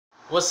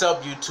What's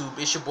up, YouTube?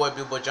 It's your boy,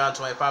 Big Boy John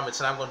 25, and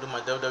tonight I'm going to do my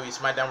WWE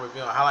Smackdown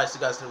review and highlights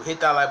you guys new. Hit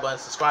that like button,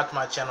 subscribe to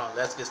my channel, and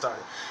let's get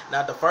started.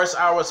 Now, the first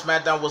hour of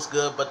Smackdown was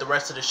good, but the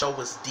rest of the show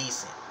was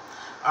decent.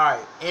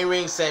 Alright,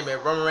 in-ring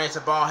segment, Roman Reigns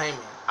and Paul Heyman.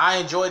 I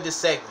enjoyed this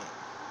segment.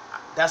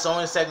 That's the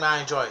only segment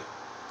I enjoyed.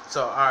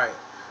 So, alright.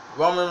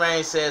 Roman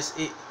Reigns says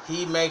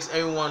he makes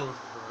everyone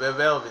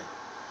relevant.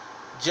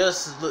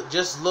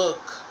 Just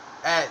look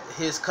at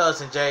his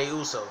cousin, Jey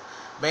Uso.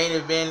 Main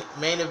event,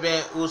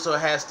 Uso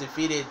has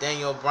defeated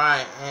Daniel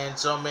Bryan and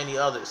so many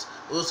others.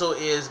 Uso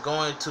is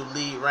going to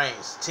lead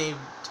Reigns team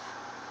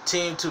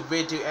to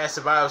victory at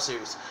Survivor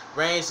Series.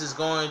 Reigns is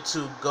going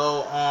to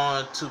go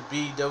on to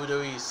be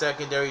WWE's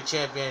secondary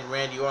champion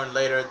Randy Orton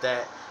later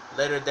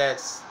that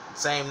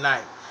same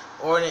night.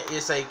 Orton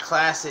is a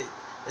classic.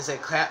 It's a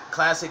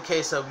classic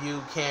case of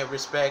you can't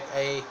respect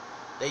a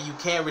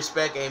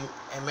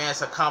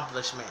man's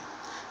accomplishment,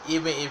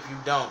 even if you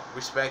don't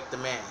respect the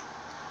man.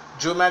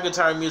 Drew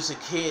McIntyre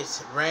music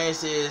hits.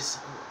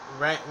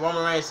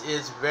 Roman Reigns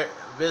is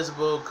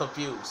visible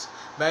confused.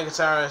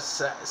 McIntyre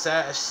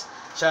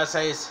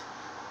chases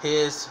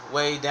his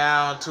way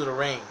down to the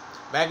ring.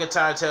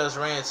 McIntyre tells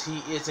Reigns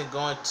he isn't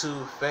going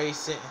to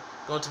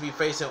be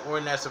facing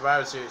Orton at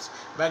Survivor Series.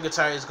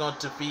 McIntyre is going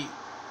to defeat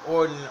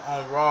Orton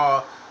on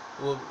Raw.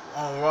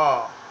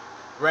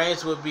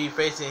 Reigns will be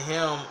facing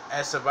him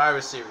at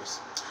Survivor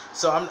Series.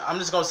 So I'm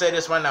just gonna say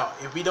this right now.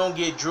 If we don't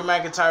get Drew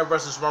McIntyre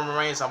versus Roman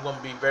Reigns, I'm gonna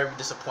be very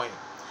disappointed.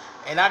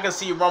 And I can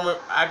see Drew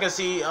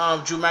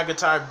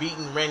McIntyre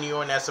beating Randy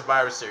Orton at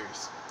Survivor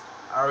Series.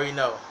 I already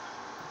know.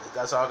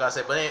 That's all I gotta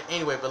say. But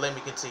anyway, let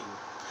me continue.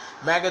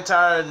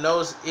 McIntyre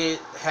knows it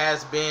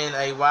has been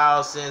a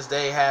while since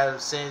they have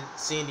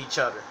seen each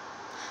other.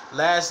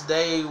 Last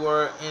they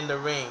were in the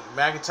ring,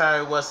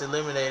 McIntyre was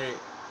eliminated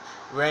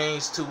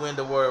Reigns to win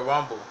the Royal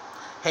Rumble.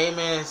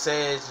 Heyman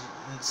says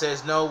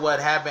know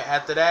what happened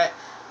after that.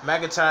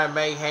 McIntyre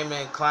made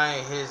Heyman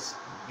climb his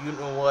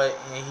you-know-what,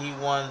 and he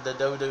won the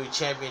WWE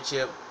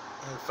Championship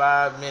in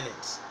 5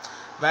 minutes.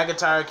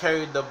 McIntyre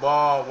carried the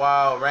ball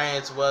while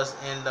Reigns was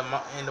in the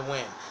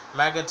win.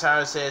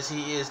 McIntyre says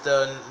he is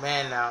the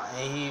man now,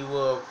 and he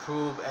will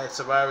prove at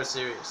Survivor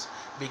Series.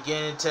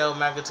 Beginning to tell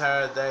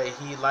McIntyre that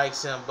he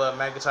likes him, but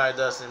McIntyre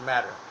doesn't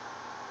matter.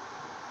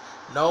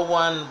 No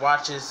one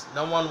watches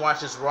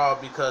Raw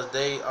because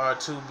they are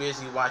too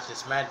busy watching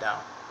Smackdown.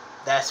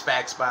 That's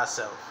facts by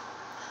itself.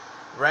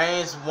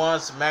 Reigns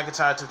wants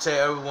McIntyre to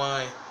tell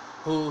everyone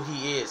who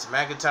he is.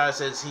 McIntyre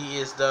says he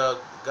is the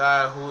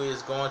guy who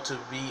is going to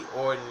beat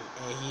Orton,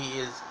 and he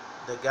is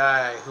the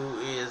guy who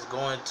is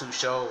going to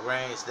show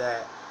Reigns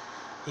that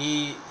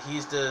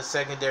he's the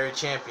secondary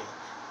champion.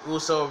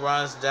 Uso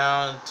runs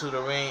down to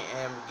the ring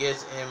and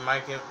gets in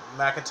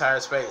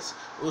McIntyre's face.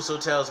 Uso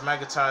tells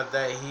McIntyre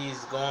that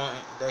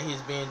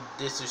he's being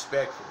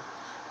disrespectful,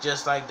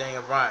 just like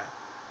Daniel Bryan.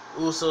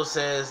 Uso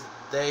says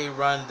they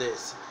run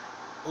this.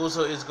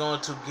 Uso is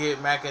going to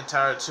get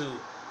McIntyre too.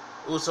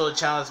 Uso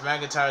challenged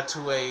McIntyre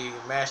to a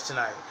match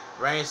tonight.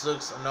 Reigns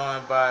looks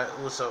annoyed by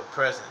Uso's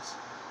presence.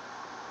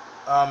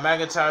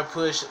 McIntyre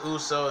pushes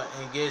Uso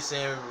and gets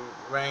in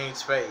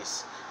Reigns'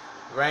 face.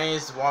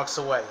 Reigns walks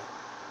away.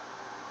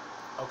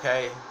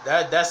 Okay,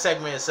 that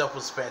segment itself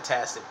was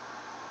fantastic.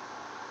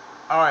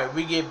 Alright,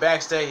 we get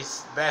backstage.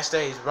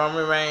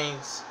 Roman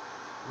Reigns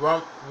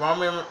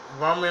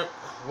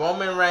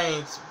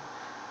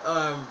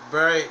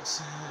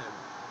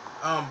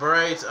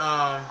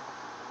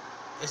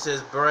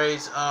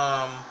berates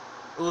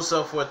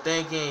Uso for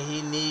thinking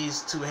he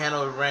needs to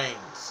handle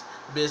Reigns'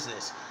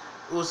 business.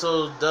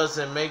 Uso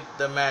doesn't make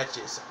the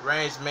matches.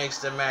 Reigns makes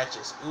the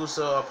matches.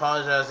 Uso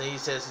apologizes and he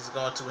says he's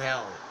going to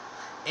handle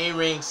it.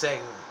 In-ring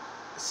segment.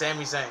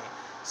 Sami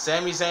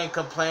Zayn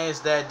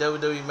complains that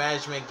WWE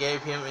management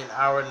gave him an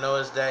hour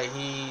notice that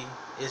he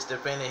is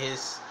defending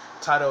his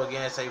title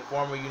against a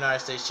former United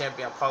States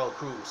champion, Apollo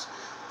Crews.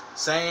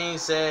 Zayn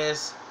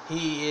says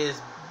he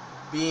is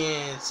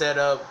being set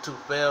up to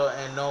fail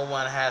and no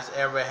one has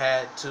ever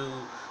had to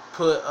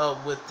put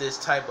up with this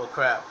type of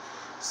crap.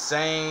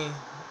 Zayn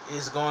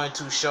is going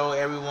to show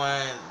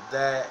everyone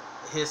that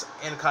his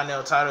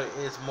Intercontinental title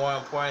is more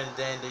important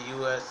than the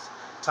U.S.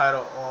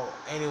 title or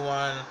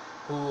anyone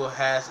who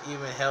has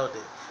even held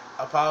it.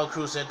 Apollo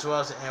Crews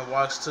interrupts and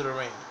walks to the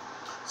ring.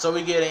 So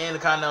we get an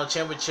Intercontinental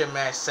Championship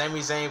match,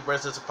 Sami Zayn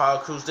versus Apollo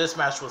Crews. This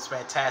match was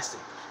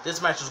fantastic.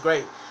 This match was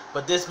great,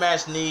 but this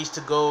match needs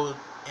to go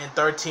in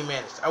 13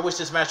 minutes. I wish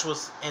this match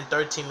was in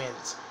 13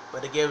 minutes,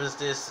 but they gave us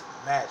this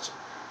match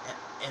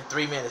in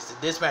 3 minutes.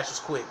 This match was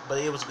quick, but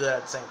it was good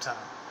at the same time.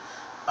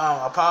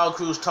 Apollo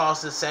Crews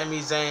tosses Sami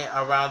Zayn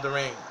around the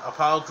ring.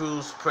 Apollo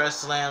Crews press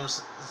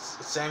slams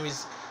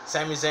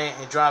Sami Zayn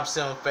and drops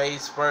him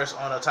face first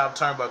on the top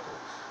turnbuckle.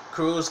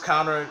 Crews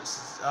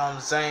counters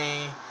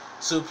Zayn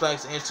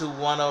suplex into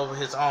one of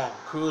his own.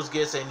 Crews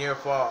gets a near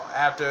fall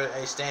after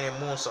a standing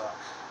moonsault.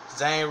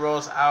 Zayn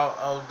rolls out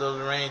of the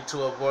ring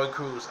to avoid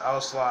Crews'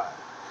 outslide.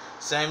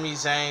 Sami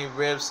Zayn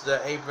rips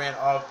the apron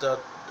off the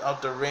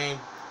ring.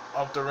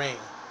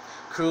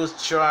 Crews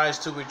tries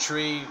to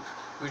retrieve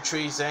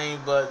retreats Zayn,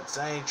 but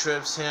Zayn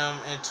trips him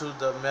into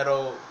the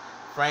metal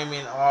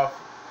framing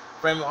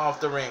off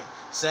the ring.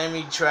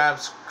 Sammy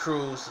traps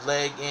Cruz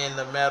leg in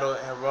the metal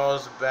and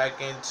rolls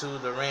back into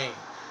the ring.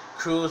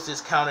 Cruz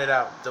is counted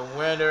out. The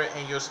winner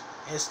and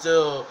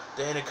still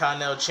the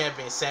Intercontinental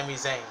Champion, Sami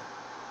Zayn.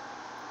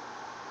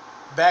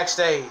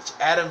 Backstage,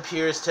 Adam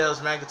Pearce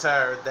tells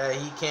McIntyre that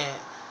he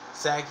can't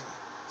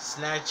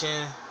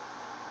snatching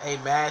a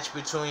match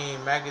between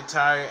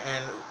McIntyre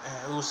and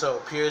Uso.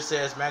 Pearce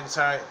says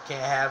McIntyre can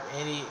have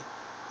any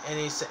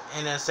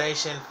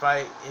sensation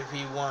fight if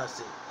he wants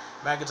it.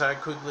 McIntyre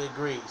quickly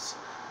agrees.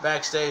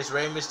 Backstage,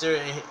 Rey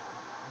Mysterio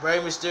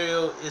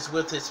is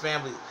with his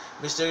family.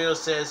 Mysterio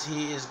says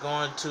he is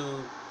going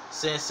to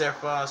send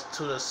Seth Rollins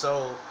to the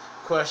Soul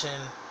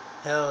Crushing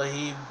hell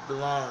he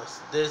belongs.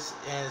 This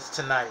ends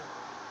tonight.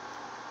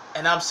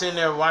 And I'm sitting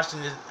there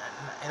watching this,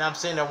 and I'm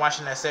sitting there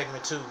watching that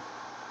segment too.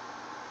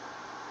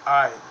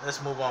 Alright,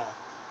 let's move on.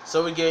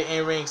 So we get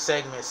in-ring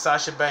segment.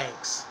 Sasha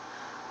Banks.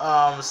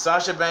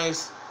 Sasha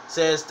Banks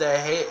says that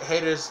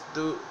haters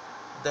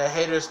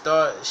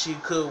thought she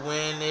could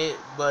win it,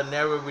 but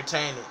never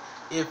retain it.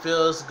 It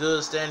feels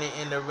good standing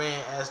in the ring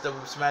as the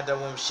Smackdown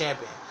Women's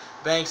Champion.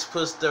 Banks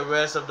puts the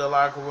rest of the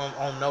locker room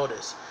on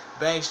notice.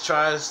 Banks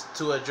tries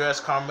to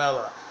address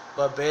Carmella,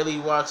 but Bayley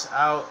walks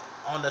out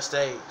on the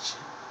stage.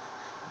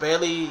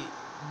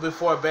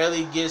 Before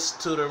Bayley gets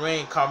to the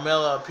ring,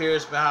 Carmella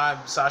appears behind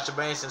Sasha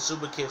Banks and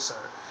super kicks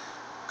her.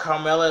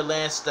 Carmella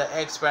lands the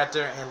X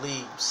Factor and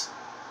leaves.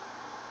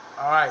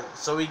 Alright,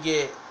 so we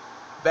get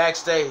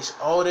backstage.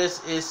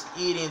 Otis is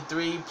eating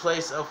 3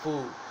 plates of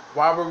food.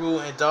 Robert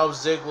Roode and Dolph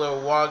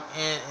Ziggler walk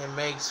in and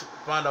makes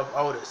fun of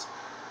Otis.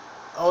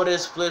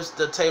 Otis flips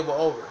the table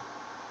over.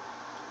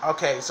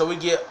 Okay, so we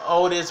get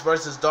Otis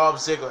versus Dolph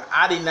Ziggler.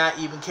 I did not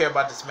even care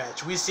about this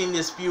match. We seen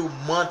this few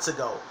months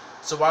ago.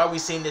 So why are we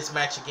seeing this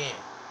match again?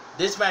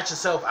 This match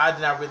itself, I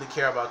did not really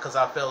care about because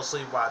I fell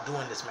asleep while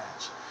doing this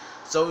match.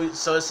 So it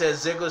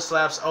says Ziggler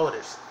slaps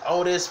Otis.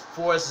 Otis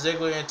forced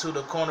Ziggler into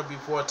the corner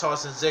before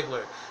tossing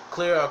Ziggler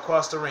clear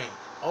across the ring.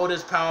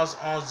 Otis pounds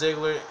on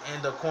Ziggler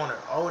in the corner.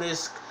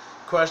 Otis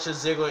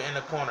crushes Ziggler in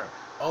the corner.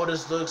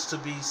 Otis looks to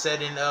be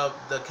setting up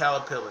the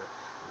caterpillar.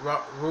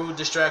 Roode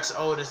distracts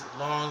Otis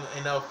long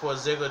enough for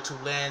Ziggler to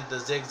land the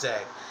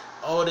zigzag.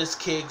 Otis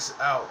kicks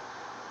out.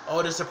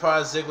 Otis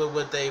surprised Ziggler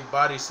with a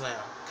body slam.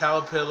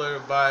 Caterpillar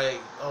by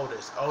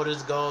Otis.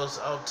 Otis goes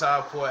up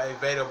top for a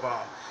Vader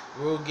bomb.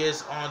 Roode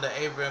gets on the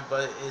apron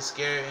but is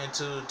scared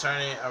into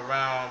turning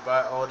around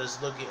by Otis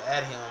looking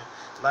at him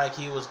like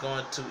he was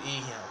going to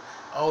eat him.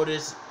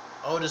 Otis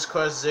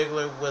crushed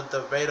Ziggler with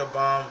the Vader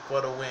bomb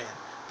for the win.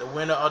 The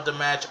winner of the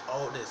match,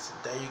 Otis.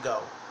 There you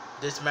go.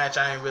 This match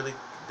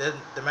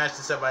the match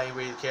itself I ain't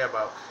really care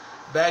about.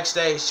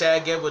 Backstage,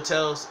 Chad Gable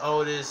tells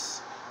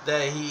Otis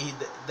that he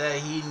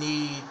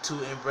need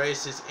to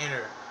embrace his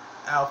inner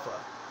alpha.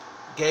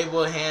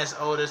 Gable hands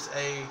Otis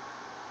a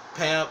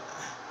pamp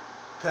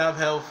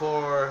help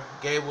for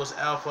Gable's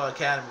Alpha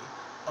Academy.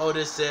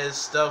 Otis says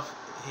stuff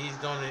he's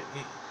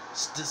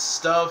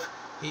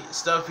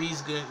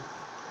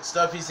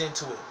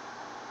into it.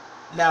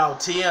 Now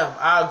TM,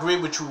 I agree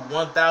with you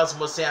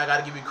 1000%. I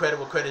gotta give you credit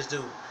where credit's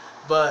due,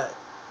 but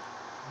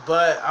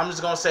I'm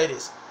just gonna say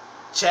this: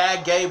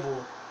 Chad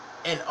Gable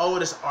and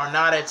Otis are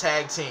not a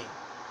tag team.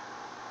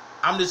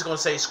 I'm just gonna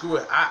say screw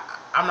it.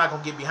 I'm not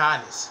gonna get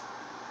behind this.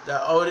 The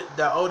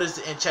Otis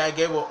and Chad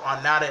Gable are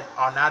not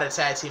a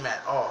tag team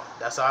at all.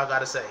 That's all I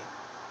gotta say.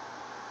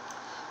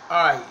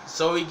 All right,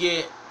 so we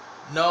get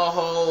no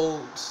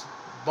holds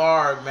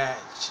barred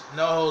match.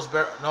 No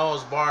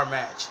holds barred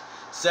match.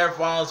 Seth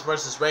Rollins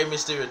versus Rey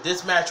Mysterio.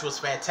 This match was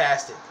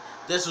fantastic.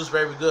 This was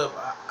very good.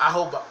 I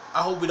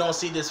hope we don't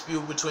see this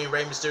feud between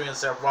Rey Mysterio and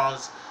Seth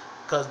Rollins,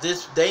 because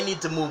they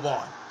need to move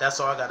on. That's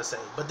all I gotta say.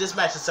 But this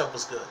match itself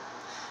was good.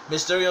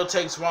 Mysterio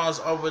takes Rollins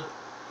over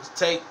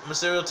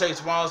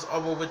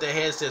with the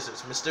head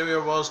scissors.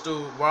 Mysterio rolls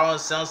through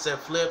Rollins' sunset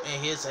flip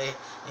and hits a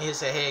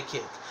head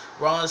kick.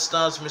 Rollins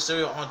stuns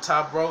Mysterio on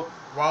top rope.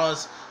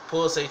 Rollins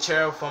pulls a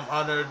chair from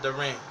under the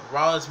ring.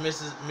 Rollins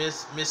misses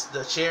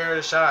the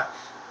chair shot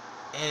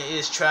and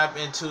is trapped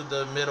into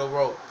the middle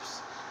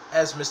ropes.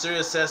 As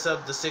Mysterio sets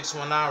up the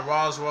 619,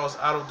 Rollins rolls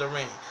out of the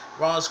ring.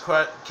 Rollins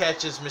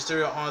catches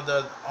Mysterio on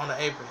the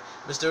apron.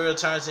 Mysterio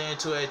turns it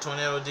into a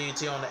tornado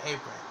DDT on the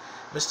apron.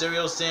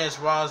 Mysterio sends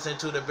Rollins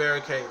into the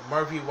barricade.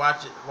 Murphy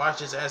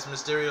watches as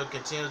Mysterio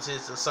continues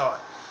his assault.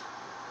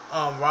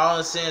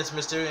 Rollins sends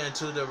Mysterio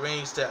into the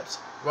ring steps.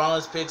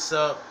 Rollins picks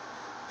up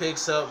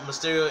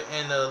Mysterio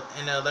in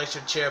the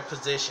electric chair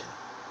position.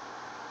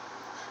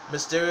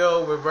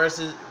 Mysterio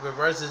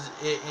reverses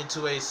it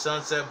into a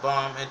sunset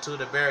bomb into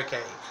the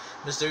barricade.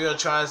 Mysterio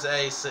tries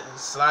a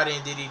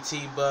sliding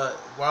DDT, but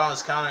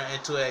Rollins counters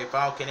into a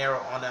Falcon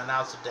Arrow on the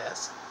announcer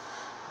desk.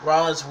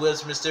 Rollins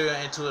whips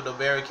Mysterio into the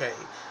barricade.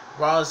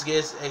 Rollins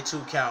gets a 2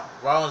 count.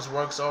 Rollins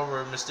works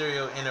over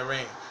Mysterio in the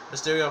ring.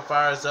 Mysterio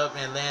fires up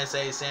and lands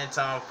a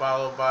senton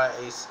followed by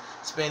a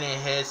spinning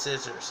head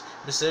scissors.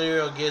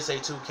 Mysterio gets a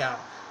 2 count.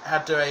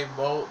 After a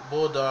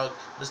bulldog,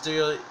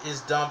 Mysterio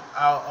is dumped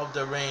out of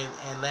the ring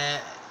and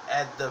land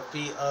at the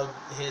feet of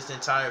his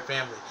entire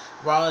family.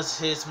 Rollins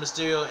hits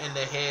Mysterio in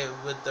the head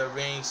with the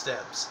ring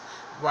steps.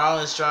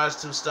 Rollins tries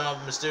to stomp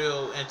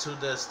Mysterio into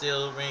the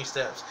steel ring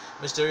steps.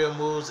 Mysterio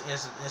moves and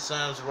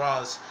slams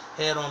Rollins'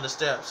 head on the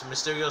steps.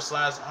 Mysterio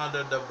slides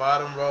under the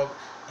bottom rope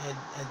and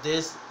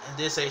this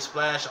a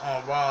splash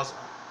on Rollins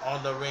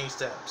on the ring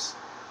steps.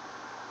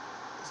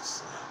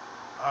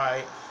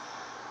 Alright.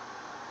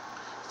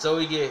 So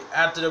we get,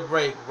 after the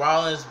break,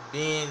 Rollins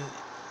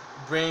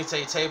brings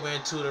a table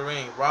into the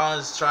ring.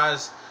 Rollins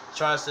tries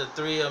the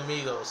Three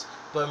Amigos,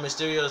 but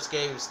Mysterio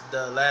escapes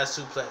the last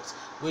suplex,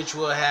 which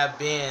would have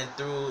been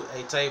through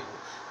a table.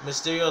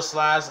 Mysterio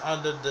slides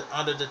under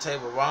the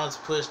table. Rollins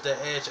pushes the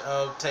edge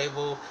of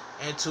table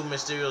into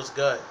Mysterio's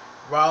gut.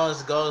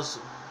 Rollins goes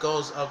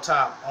up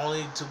top,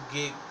 only to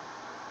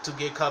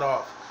get cut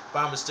off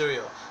by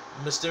Mysterio.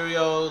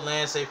 Mysterio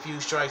lands a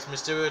few strikes.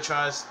 Mysterio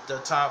tries the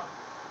top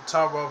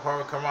rope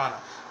hurricanrana.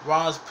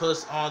 Rollins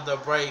puts on the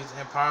brakes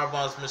and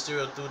powerbombs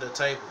Mysterio through the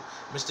table.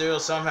 Mysterio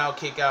somehow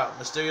kick out.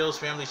 Mysterio's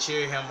family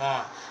cheer him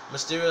on.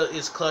 Mysterio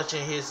is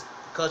clutching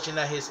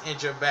at his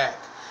injured back.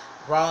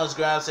 Rollins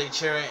grabs a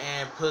chair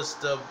and puts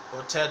the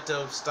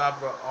protective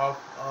stopper off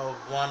of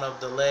one of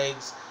the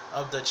legs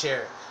of the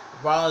chair.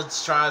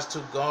 Rollins tries to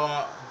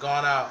gone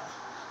out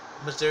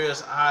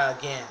Mysterio's eye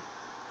again.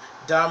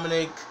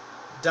 Dominic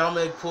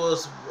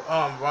pulls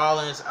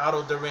Rollins out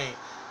of the ring.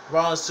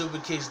 Rollins super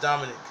kicks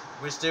Dominic.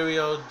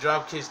 Mysterio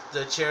drop kicks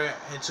the chair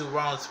into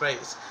Rollins'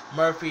 face.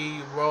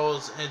 Murphy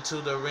rolls into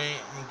the ring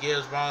and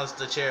gives Rollins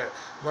the chair.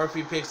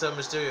 Murphy picks up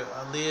Mysterio.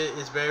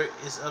 Aaliyah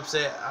is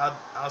upset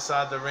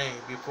outside the ring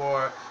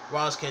before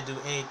Rollins can do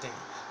anything.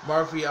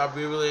 Murphy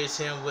obliterates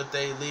him with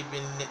a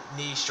leaping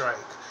knee strike.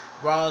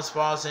 Rollins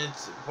falls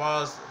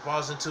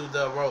into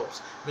the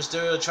ropes.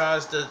 Mysterio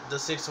tries the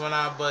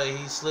 619, but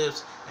he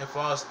slips and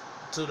falls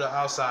to the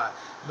outside.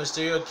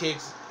 Mysterio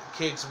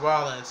kicks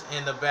Rollins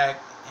in the back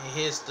and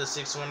hits the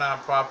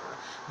 619 proper.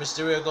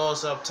 Mysterio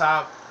goes up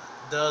top,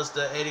 does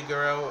the Eddie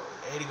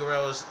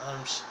Guerrero's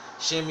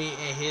shimmy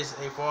and hits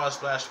a forward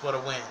splash for the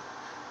win.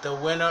 The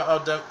winner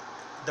of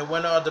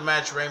the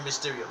match, Rey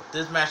Mysterio.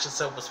 This match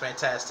itself was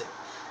fantastic.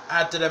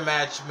 After the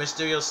match,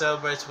 Mysterio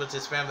celebrates with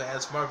his family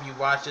as Murphy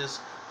watches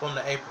from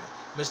the apron.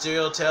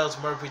 Mysterio tells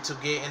Murphy to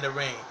get in the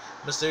ring.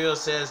 Mysterio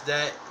says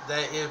that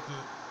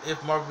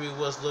if Murphy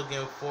was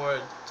looking for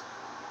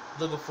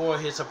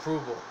his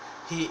approval,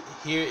 here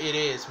it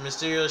is.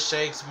 Mysterio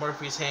shakes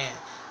Murphy's hand.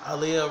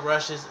 Aaliyah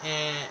rushes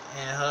in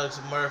and hugs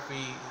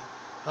Murphy.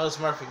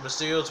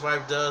 Mysterio's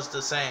wife does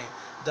the same.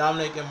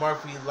 Dominic and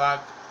Murphy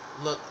lock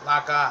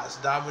eyes.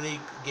 Dominic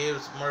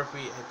gives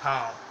Murphy a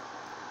pound.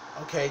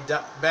 Okay,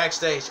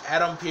 backstage,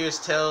 Adam Pearce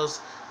tells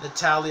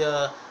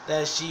Natalya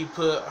that she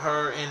put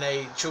her in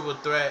a triple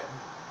threat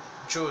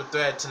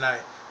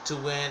tonight to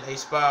win a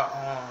spot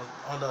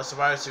on the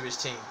Survivor Series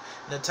team.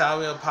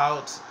 Natalya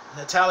pouts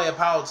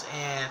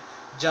and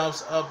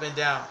jumps up and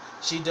down.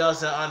 She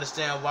doesn't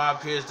understand why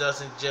Pearce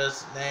doesn't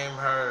just name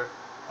her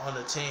on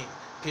the team.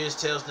 Pearce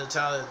tells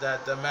Natalya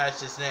that the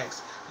match is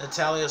next.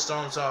 Natalya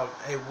storms off.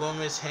 A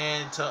woman's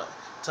hand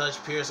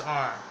touch Pearce's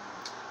arm.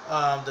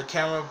 The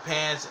camera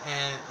pans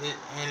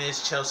and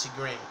it's Chelsea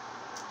Green.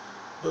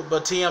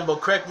 But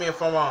TM, correct me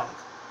if I'm wrong.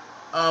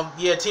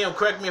 TM,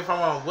 correct me if I'm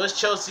wrong. Was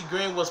Chelsea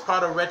Green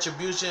part of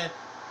Retribution?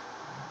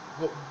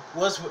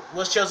 Was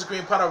Chelsea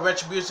Green part of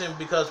Retribution?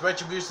 Because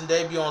Retribution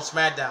debuted on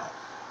Smackdown,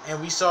 and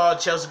we saw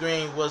Chelsea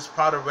Green was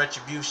part of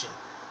Retribution,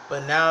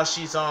 but now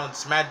she's on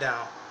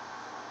Smackdown.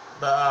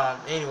 But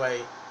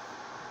anyway,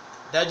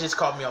 that just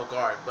caught me off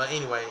guard. But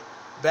anyway,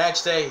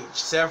 backstage,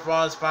 Seth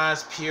Rollins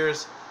finds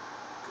Pearce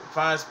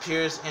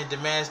and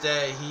demands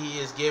that he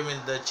is given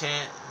the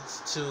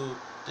chance to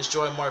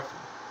destroy Murphy.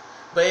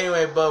 But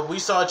anyway, we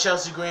saw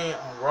Chelsea Green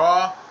on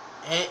Raw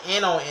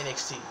and on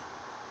NXT.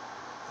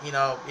 You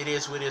know, it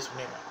is what it is from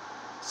there.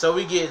 So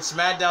we get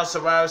SmackDown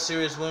Survivor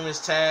Series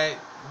SmackDown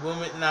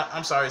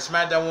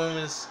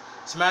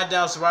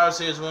Survivor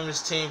Series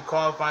Women's Team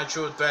qualifying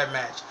triple threat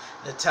match.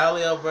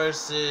 Natalya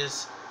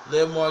versus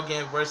Liv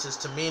Morgan versus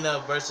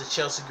Tamina versus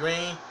Chelsea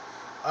Green.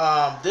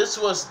 This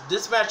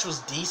match was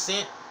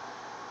decent.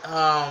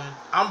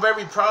 I'm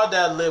very proud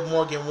that Liv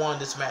Morgan won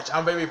this match.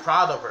 I'm very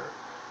proud of her.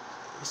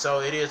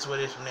 So it is what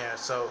it is from there.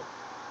 So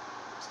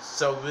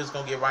we're just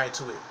gonna get right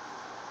into it.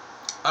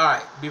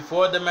 Alright,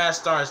 before the match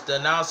starts, the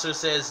announcer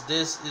says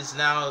this is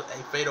now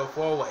a fatal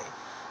 4-way.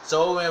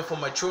 So we went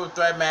from a triple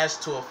threat match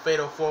to a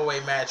fatal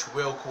 4-way match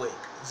real quick.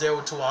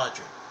 0 to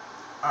 100.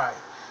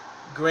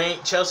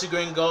 Alright. Chelsea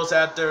Green goes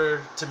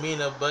after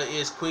Tamina, but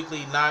is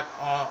quickly knocked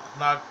on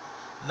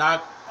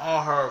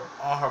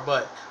her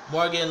butt.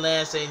 Morgan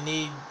lands a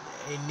knee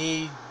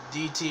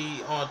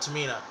DT on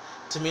Tamina.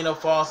 Tamina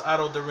falls out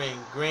of the ring.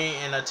 Green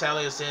and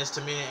Natalya sends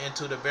Tamina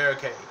into the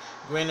barricade.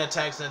 Green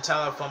attacks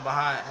Natalya from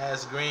behind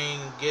as Green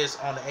gets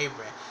on the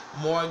apron.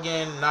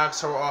 Morgan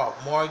knocks her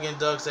off. Morgan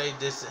ducks a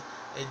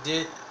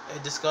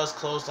discussed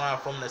clothesline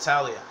from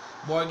Natalya.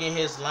 Morgan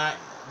hits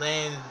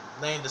laying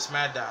the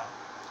Smackdown.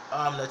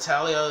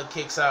 Natalia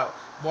kicks out.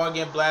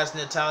 Morgan blasts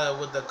Natalia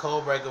with the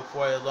code breaker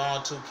for a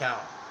long 2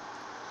 count.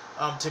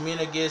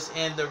 Tamina gets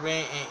in the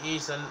ring and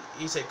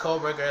eats a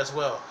code breaker as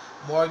well.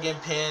 Morgan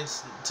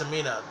pins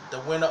Tamina. The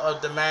winner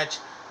of the match,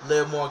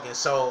 Liv Morgan.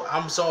 So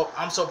I'm so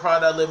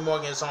proud that Liv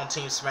Morgan is on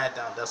Team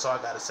SmackDown. That's all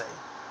I gotta say.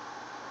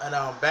 And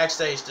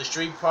backstage, the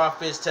Street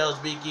Profits tells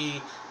Big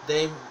E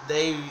they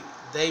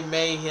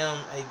made him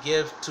a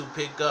gift to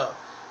pick up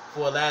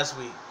for last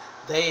week.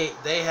 They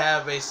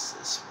have a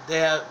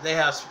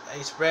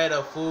spread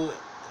of food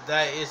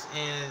that is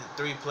in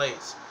 3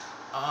 plates.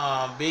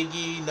 Big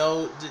E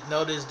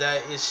noticed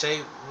that it's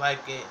shaped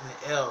like an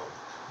L.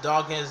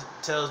 Dawkins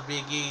tells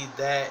Big E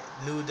that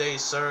New Day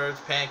serves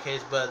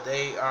pancakes, but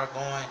they are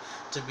going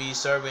to be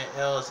serving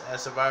L's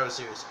at Survivor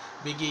Series.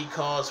 Big E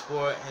calls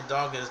Ford and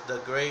Dawkins the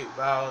Great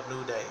Vow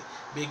New Day.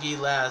 Big E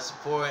laughs.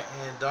 Ford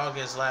and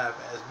Dawkins laugh.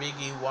 As Big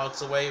E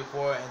walks away,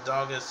 Ford and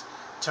Dawkins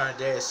turn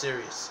dead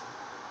serious.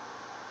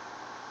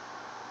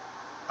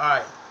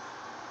 Alright,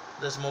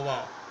 let's move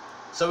on.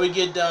 So we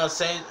get done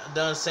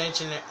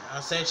sanctioned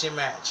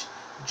match.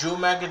 Drew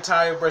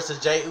McIntyre versus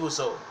Jey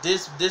Uso.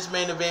 This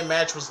main event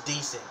match was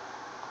decent.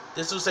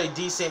 This was a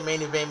decent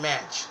main event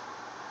match.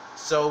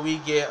 So we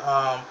get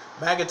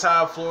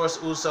McIntyre floors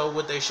Uso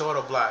with a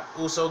shoulder block.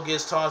 Uso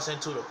gets tossed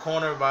into the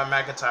corner by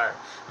McIntyre.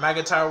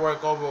 McIntyre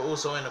work over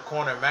Uso in the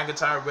corner.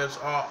 McIntyre rips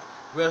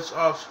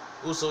off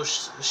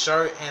Uso's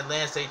shirt and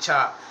lands a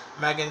chop.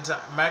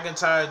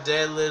 McIntyre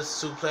deadlifts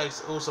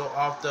suplex Uso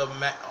off the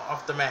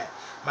mat.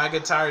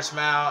 McIntyre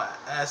smiles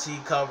as he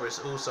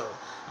covers Uso.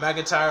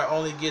 McIntyre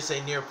only gets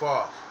a near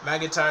fall.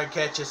 McIntyre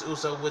catches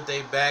Uso with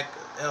a back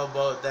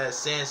elbow that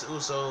sends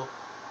Uso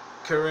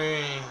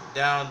careering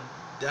down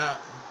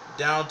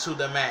to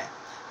the mat.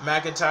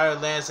 McIntyre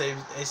lands a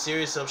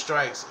series of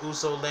strikes.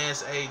 Uso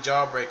lands a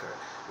jawbreaker.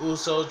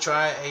 Uso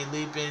tries a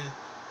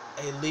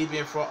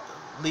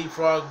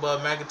leapfrog,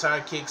 but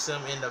McIntyre kicks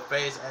him in the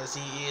face as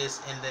he is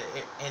in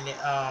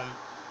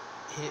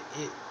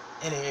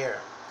the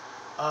air.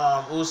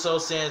 Uso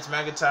sends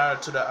McIntyre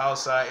to the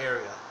outside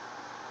area.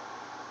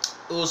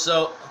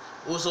 Uso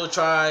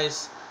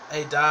tries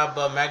a dive,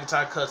 but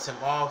McIntyre cuts him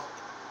off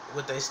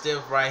with a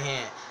stiff right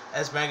hand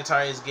as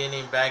McIntyre is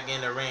getting back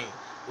in the ring.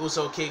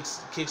 Uso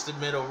kicks the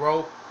middle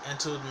rope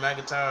into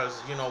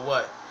McIntyre's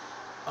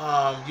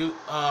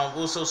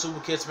Uso super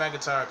kicks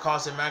McIntyre,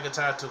 causing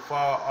McIntyre to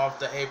fall off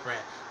the apron.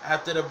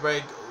 After the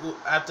break,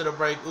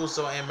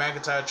 Uso and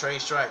McIntyre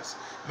trade strikes.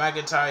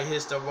 McIntyre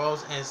hits the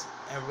ropes and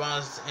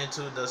runs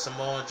into the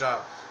Samoan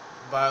drop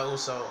by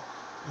Uso.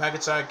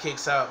 McIntyre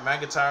kicks out.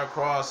 McIntyre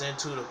crawls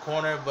into the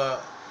corner,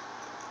 but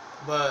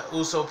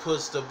Uso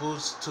puts the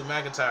boots to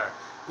McIntyre.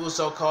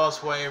 Uso calls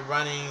for a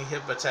running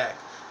hip attack.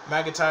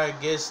 McIntyre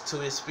gets to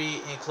his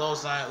feet and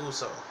clothesline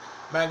Uso.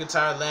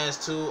 McIntyre lands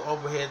 2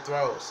 overhead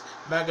throws.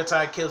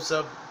 McIntyre keeps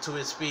up to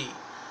his feet.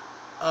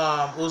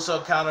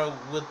 Uso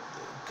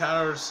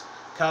counters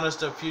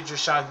the future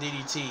shock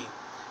DDT.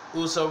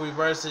 Uso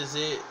reverses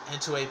it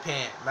into a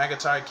pin.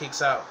 McIntyre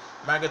kicks out.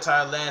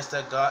 McIntyre lands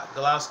the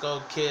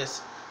Glasgow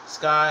Kiss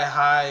sky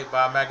high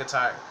by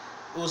McIntyre.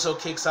 Uso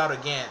kicks out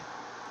again.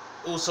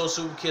 Uso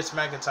super kicks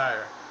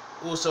McIntyre.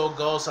 Uso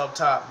goes up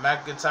top.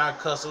 McIntyre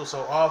cuts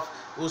Uso off.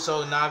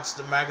 Uso knocks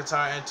the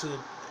McIntyre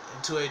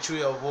into a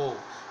tree of wool.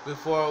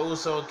 Before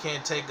Uso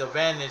can take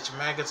advantage,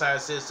 McIntyre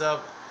sits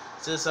up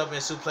and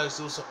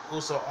suplexes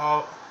Uso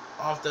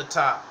off the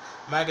top.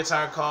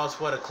 McIntyre calls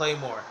for the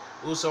Claymore.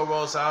 Uso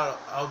rolls out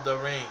of the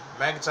ring.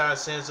 McIntyre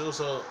sends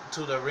Uso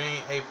to the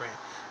ring apron.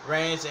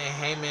 Reigns and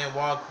Heyman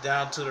walk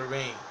down to the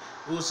ring.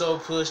 Uso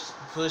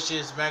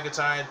pushes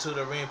McIntyre into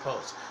the ring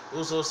post.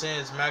 Uso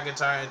sends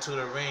McIntyre into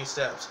the ring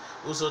steps.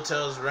 Uso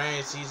tells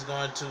Reigns he's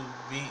going to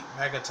beat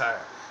McIntyre.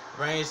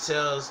 Reigns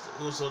tells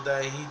Uso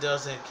that he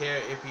doesn't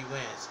care if he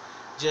wins.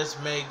 Just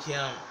make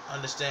him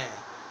understand.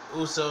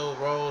 Uso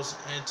rolls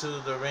into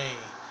the ring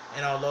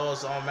and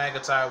unloads on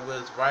McIntyre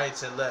with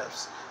rights and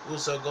lefts.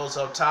 Uso goes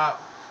up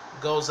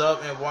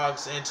and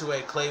walks into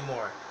a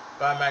Claymore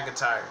by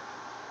McIntyre.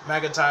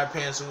 McIntyre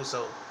pins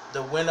Uso.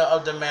 The winner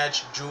of the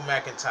match, Drew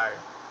McIntyre.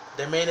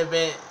 The main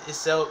event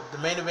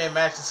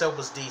match itself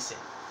was decent.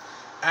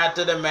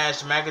 After the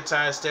match,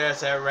 McIntyre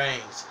stares at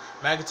Reigns.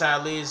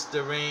 McIntyre leaves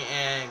the ring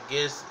and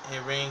gets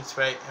in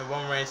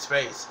Roman Reigns'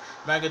 face.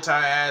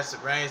 McIntyre asks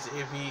Reigns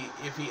if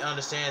he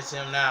understands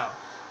him now.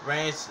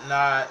 Reigns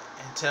nods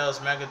and tells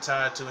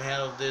McIntyre to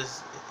handle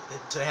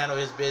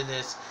his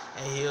business,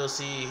 and he'll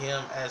see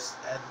him at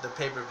the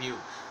pay-per-view.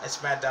 And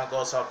SmackDown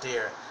goes off the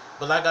air.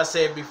 But like I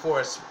said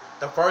before,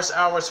 the first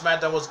hour of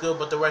SmackDown was good,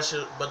 but the rest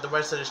of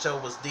the show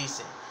was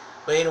decent.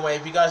 But anyway,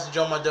 if you guys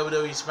enjoyed my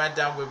WWE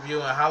SmackDown review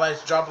and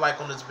highlights, drop a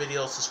like on this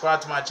video, subscribe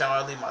to my channel.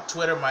 I'll leave my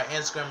Twitter, my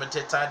Instagram, and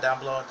TikTok down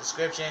below in the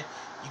description.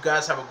 You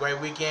guys have a great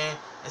weekend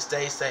and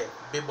stay safe.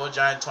 Big Boy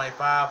Giant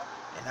 25,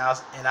 and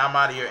I'm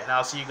out of here. And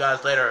I'll see you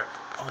guys later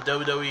on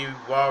WWE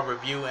Raw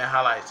review and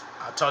highlights.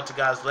 I'll talk to you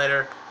guys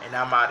later, and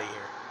I'm out of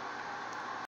here.